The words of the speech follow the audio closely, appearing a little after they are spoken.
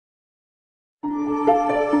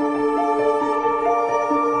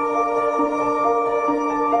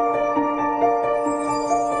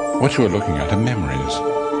What you are looking at are memories,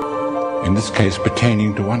 in this case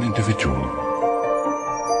pertaining to one individual.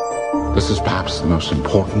 This is perhaps the most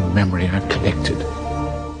important memory I've collected.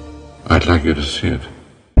 I'd like you to see it.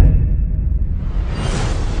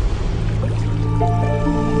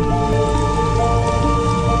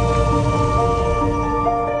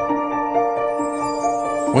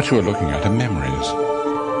 What you are looking at are memories,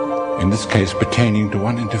 in this case pertaining to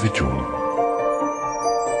one individual.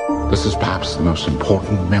 This is perhaps the most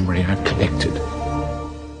important memory I've collected.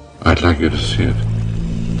 I'd like you to see it.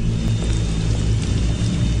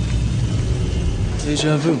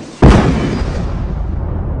 Deja vu.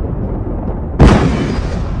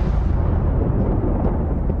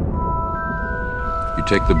 You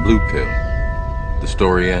take the blue pill. The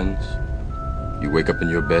story ends. You wake up in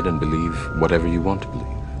your bed and believe whatever you want to believe.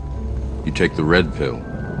 You take the red pill.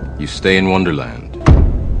 You stay in Wonderland.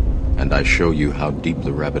 And I show you how deep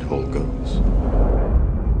the rabbit hole goes.